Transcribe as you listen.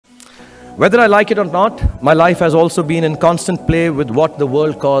Whether I like it or not, my life has also been in constant play with what the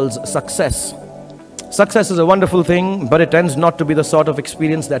world calls success. Success is a wonderful thing, but it tends not to be the sort of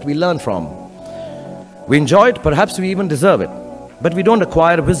experience that we learn from. We enjoy it, perhaps we even deserve it, but we don't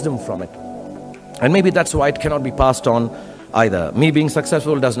acquire wisdom from it. And maybe that's why it cannot be passed on either. Me being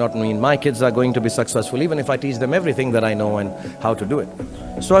successful does not mean my kids are going to be successful, even if I teach them everything that I know and how to do it.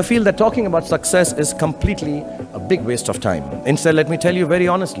 So I feel that talking about success is completely a big waste of time. Instead, let me tell you very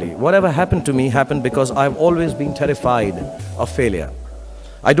honestly, whatever happened to me happened because I've always been terrified of failure.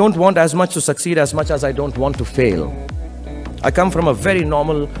 I don't want as much to succeed as much as I don't want to fail. I come from a very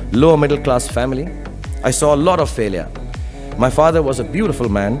normal, lower middle class family. I saw a lot of failure. My father was a beautiful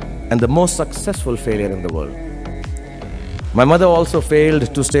man and the most successful failure in the world. My mother also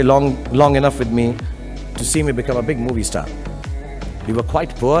failed to stay long enough with me to see me become a big movie star. We were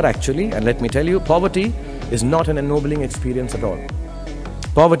quite poor actually, and let me tell you, poverty is not an ennobling experience at all.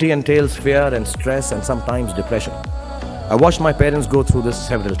 Poverty entails fear and stress and sometimes depression. I watched my parents go through this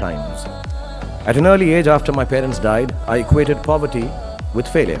several times. At an early age after my parents died, I equated poverty with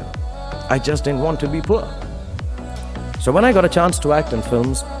failure. I just didn't want to be poor. So when I got a chance to act in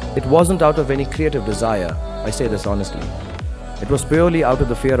films, it wasn't out of any creative desire, I say this honestly. It was purely out of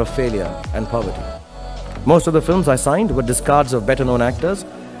the fear of failure and poverty. Most of the films I signed were discards of better-known actors,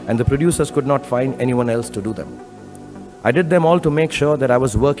 and the producers could not find anyone else to do them. I did them all to make sure that I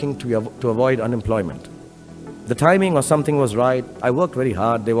was working to avoid unemployment. The timing or something was right. I worked very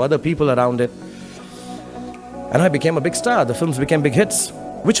hard. There were other people around it. And I became a big star. The films became big hits.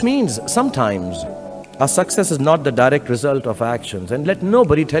 Which means sometimes our success is not the direct result of our actions. And let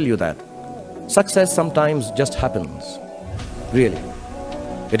nobody tell you that. Success sometimes just happens. Really.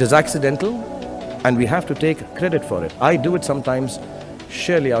 It is accidental and we have to take credit for it. I do it sometimes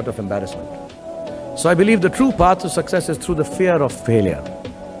sheerly out of embarrassment. So I believe the true path to success is through the fear of failure.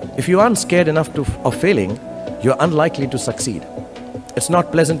 If you aren't scared enough of failing, you're unlikely to succeed. It's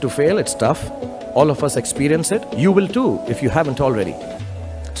not pleasant to fail, it's tough. All of us experience it. You will too if you haven't already.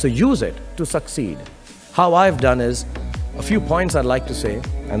 So use it to succeed. How I've done is, a few points I'd like to say,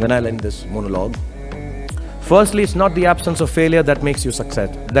 and then I'll end this monologue. Firstly, it's not the absence of failure that makes you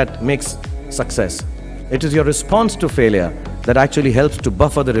success. It is your response to failure that actually helps to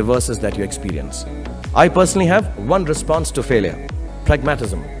buffer the reverses that you experience. I personally have one response to failure: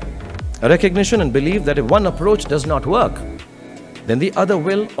 pragmatism. A recognition and belief that if one approach does not work, then the other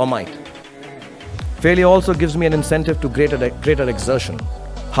will or might. Failure also gives me an incentive to greater exertion,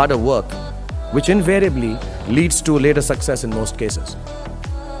 harder work, which invariably leads to later success in most cases.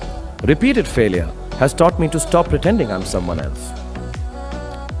 Repeated failure has taught me to stop pretending I'm someone else.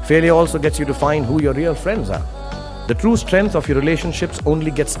 Failure also gets you to find who your real friends are. The true strength of your relationships only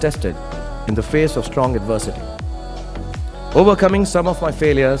gets tested in the face of strong adversity. Overcoming some of my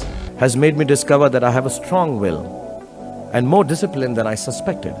failures has made me discover that I have a strong will and more discipline than I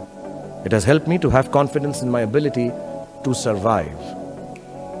suspected. It has helped me to have confidence in my ability to survive.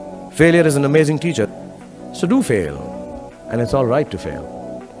 Failure is an amazing teacher, so do fail, and it's all right to fail.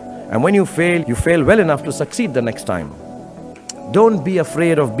 And when you fail well enough to succeed the next time. Don't be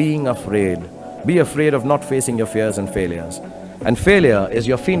afraid of being afraid. Be afraid of not facing your fears and failures. And failure is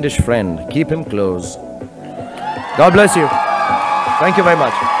your fiendish friend. Keep him close. God bless you. Thank you very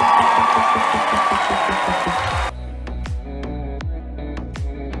much.